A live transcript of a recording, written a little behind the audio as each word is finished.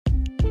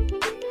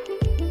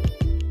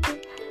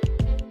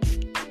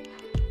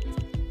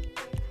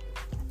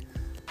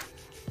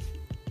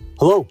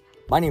Hello,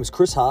 my name is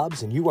Chris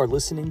Hobbs, and you are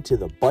listening to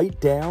the Bite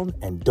Down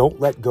and Don't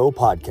Let Go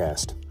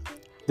podcast.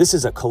 This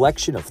is a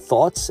collection of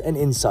thoughts and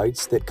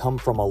insights that come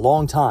from a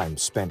long time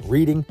spent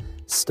reading,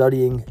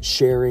 studying,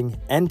 sharing,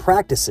 and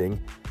practicing,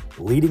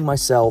 leading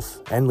myself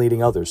and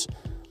leading others.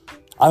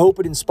 I hope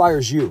it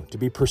inspires you to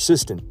be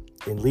persistent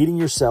in leading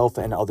yourself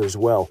and others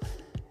well.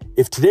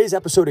 If today's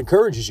episode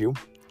encourages you,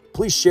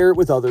 please share it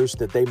with others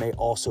that they may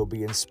also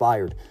be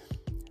inspired.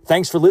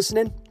 Thanks for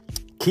listening.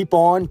 Keep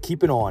on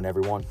keeping on,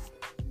 everyone.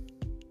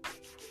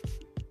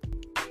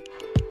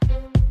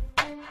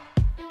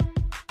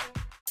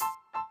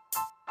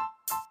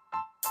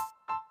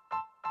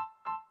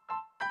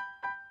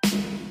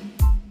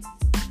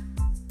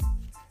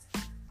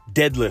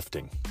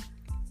 Deadlifting.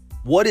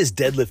 What is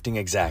deadlifting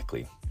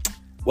exactly?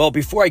 Well,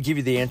 before I give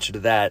you the answer to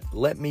that,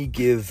 let me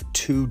give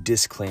two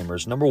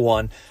disclaimers. Number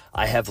one,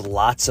 I have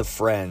lots of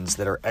friends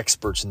that are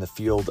experts in the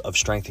field of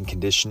strength and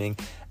conditioning,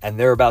 and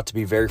they're about to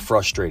be very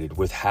frustrated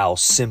with how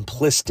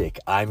simplistic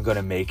I'm going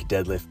to make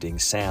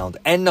deadlifting sound.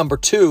 And number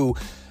two,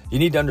 you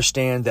need to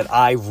understand that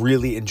I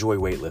really enjoy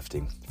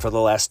weightlifting. For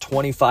the last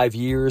 25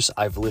 years,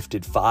 I've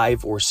lifted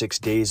 5 or 6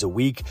 days a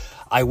week.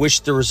 I wish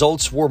the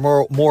results were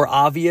more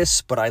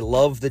obvious, but I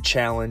love the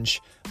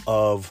challenge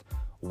of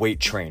weight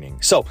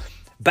training. So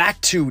back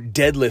to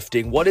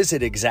deadlifting. What is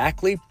it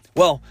exactly?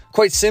 Well,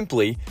 quite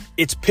simply,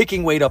 it's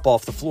picking weight up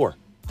off the floor.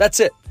 That's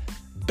it.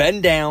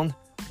 Bend down,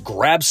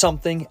 grab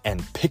something,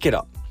 and pick it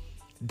up.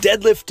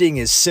 Deadlifting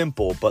is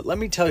simple, but let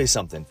me tell you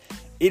something.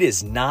 It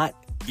is not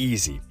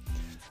easy.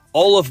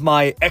 All of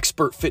my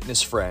expert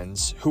fitness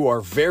friends who are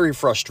very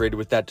frustrated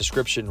with that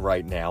description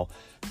right now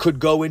could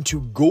go into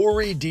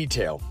gory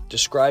detail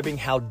describing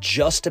how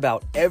just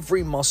about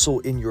every muscle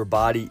in your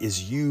body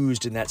is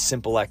used in that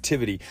simple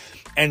activity.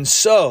 And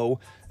so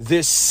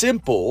this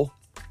simple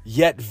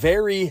yet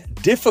very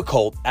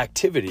difficult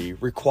activity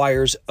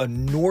requires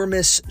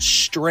enormous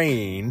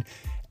strain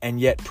and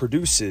yet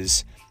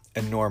produces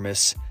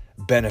enormous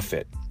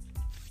benefit.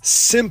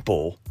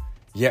 Simple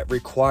yet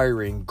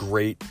requiring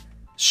great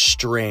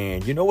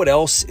strain. You know what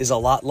else is a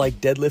lot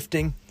like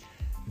deadlifting?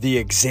 The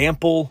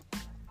example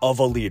of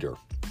a leader.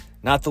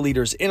 Not the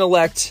leader's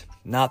intellect,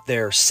 not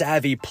their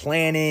savvy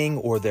planning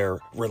or their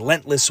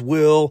relentless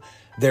will,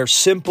 their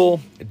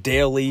simple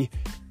daily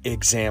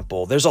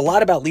example. There's a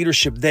lot about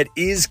leadership that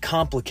is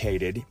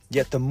complicated,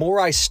 yet the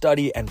more I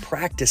study and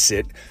practice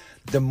it,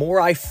 the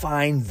more I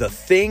find the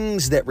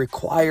things that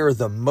require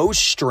the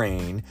most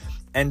strain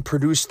and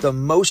produce the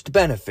most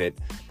benefit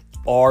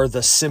are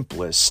the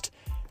simplest.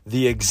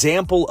 The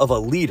example of a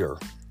leader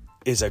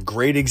is a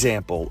great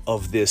example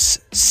of this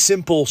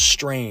simple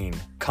strain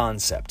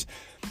concept.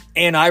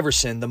 Ann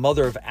Iverson, the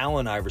mother of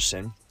Allen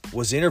Iverson,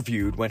 was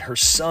interviewed when her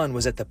son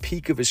was at the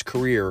peak of his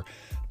career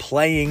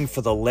playing for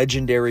the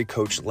legendary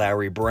coach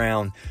Larry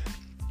Brown.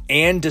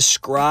 Ann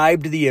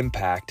described the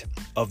impact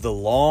of the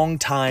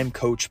longtime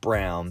Coach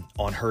Brown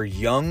on her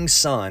young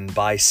son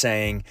by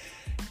saying,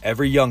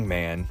 "Every young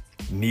man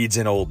needs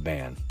an old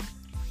man."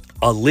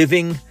 A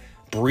living,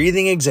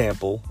 breathing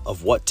example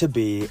of what to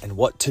be and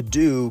what to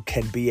do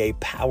can be a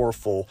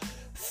powerful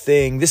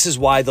thing. This is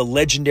why the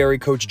legendary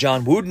coach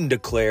John Wooden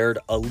declared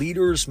a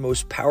leader's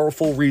most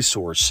powerful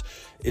resource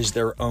is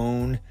their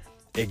own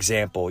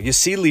example. You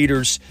see,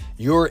 leaders,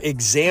 your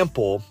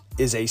example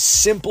is a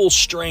simple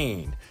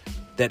strain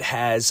that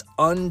has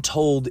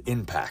untold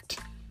impact.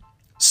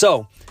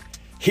 So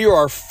here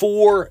are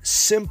 4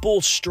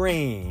 simple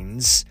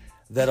strains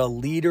that a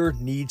leader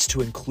needs to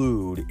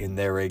include in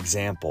their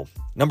example.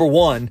 Number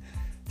 1,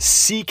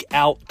 seek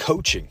out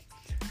coaching.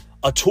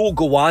 Atul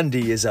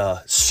Gawande is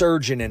a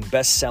surgeon and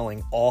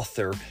best-selling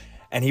author,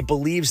 and he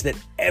believes that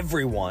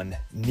everyone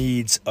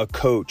needs a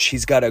coach.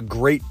 He's got a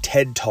great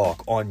TED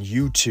Talk on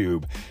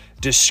YouTube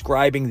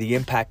describing the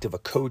impact of a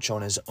coach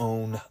on his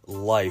own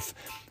life.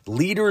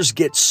 Leaders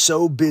get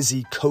so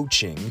busy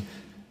coaching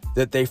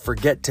that they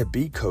forget to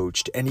be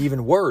coached, and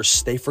even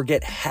worse, they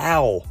forget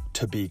how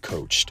to be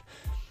coached.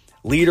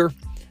 Leader,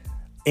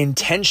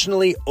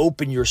 intentionally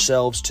open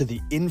yourselves to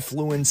the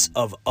influence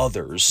of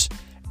others,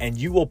 and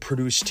you will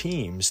produce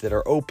teams that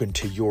are open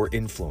to your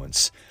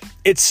influence.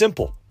 It's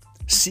simple.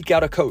 Seek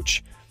out a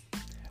coach.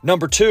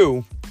 Number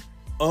 2,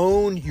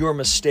 own your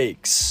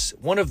mistakes.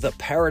 One of the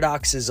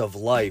paradoxes of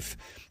life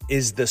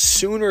is the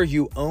sooner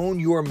you own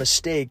your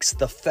mistakes,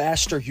 the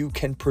faster you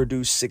can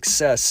produce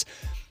success.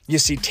 You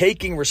see,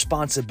 taking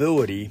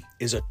responsibility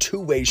is a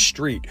two-way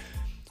street.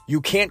 You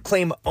can't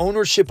claim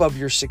ownership of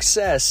your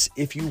success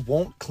if you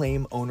won't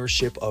claim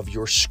ownership of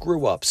your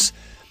screw-ups.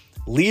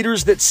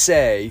 Leaders that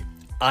say,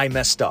 "I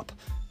messed up,"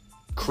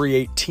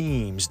 create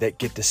teams that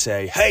get to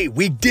say, "Hey,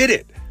 we did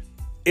it."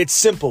 It's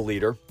simple,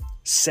 leader.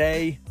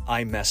 Say,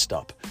 "I messed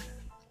up."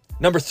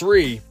 Number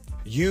 3,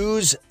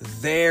 use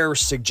their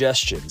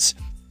suggestions.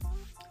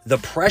 The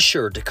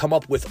pressure to come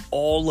up with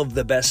all of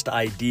the best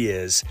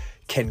ideas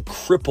can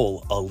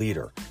cripple a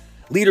leader.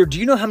 Leader, do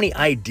you know how many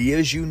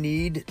ideas you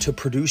need to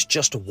produce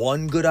just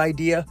one good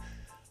idea?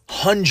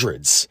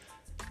 Hundreds.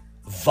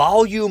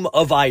 Volume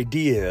of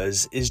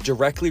ideas is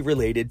directly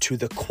related to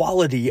the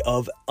quality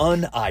of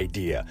an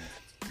idea.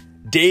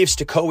 Dave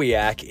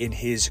Stachowiak, in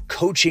his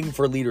Coaching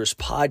for Leaders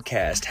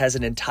podcast, has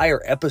an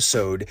entire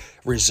episode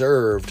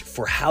reserved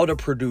for how to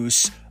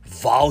produce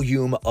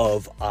volume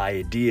of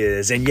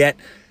ideas. And yet,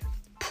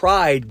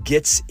 pride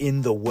gets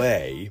in the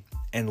way,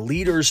 and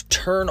leaders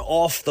turn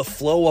off the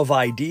flow of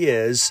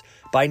ideas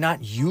by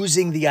not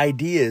using the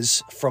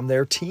ideas from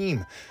their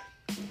team.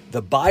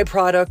 The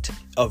byproduct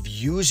of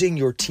using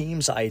your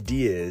team's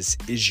ideas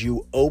is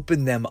you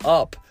open them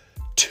up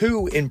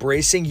to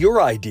embracing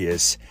your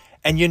ideas.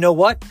 And you know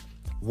what?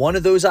 One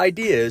of those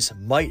ideas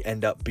might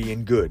end up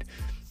being good.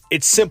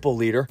 It's simple,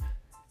 leader.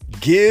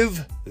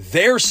 Give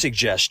their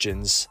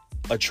suggestions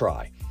a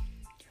try.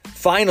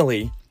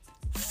 Finally,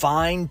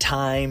 find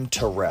time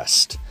to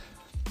rest.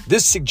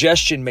 This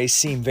suggestion may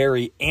seem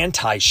very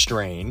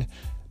anti-strain,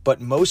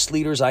 but most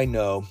leaders I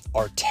know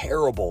are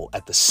terrible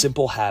at the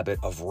simple habit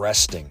of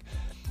resting.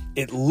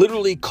 It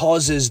literally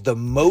causes the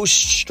most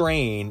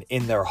strain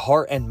in their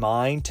heart and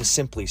mind to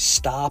simply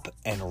stop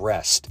and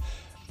rest.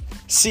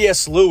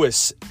 C.S.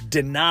 Lewis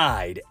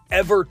denied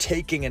ever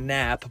taking a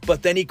nap,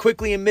 but then he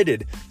quickly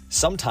admitted,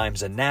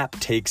 sometimes a nap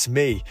takes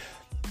me.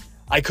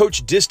 I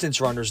coached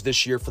distance runners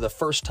this year for the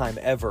first time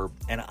ever,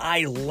 and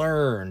I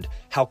learned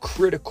how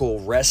critical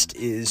rest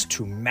is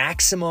to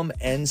maximum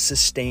and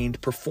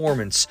sustained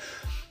performance.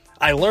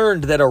 I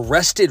learned that a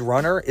rested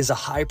runner is a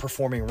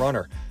high-performing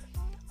runner.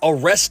 A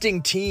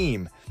resting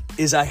team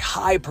is a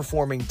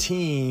high-performing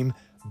team,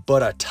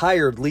 but a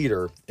tired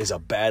leader is a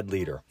bad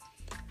leader.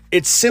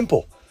 It's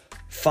simple.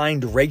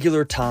 Find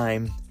regular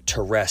time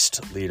to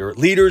rest, leader.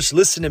 Leaders,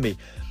 listen to me.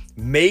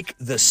 Make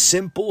the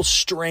simple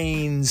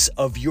strains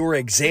of your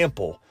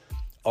example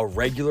a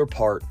regular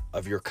part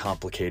of your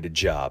complicated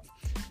job.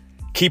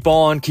 Keep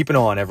on keeping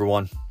on,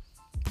 everyone.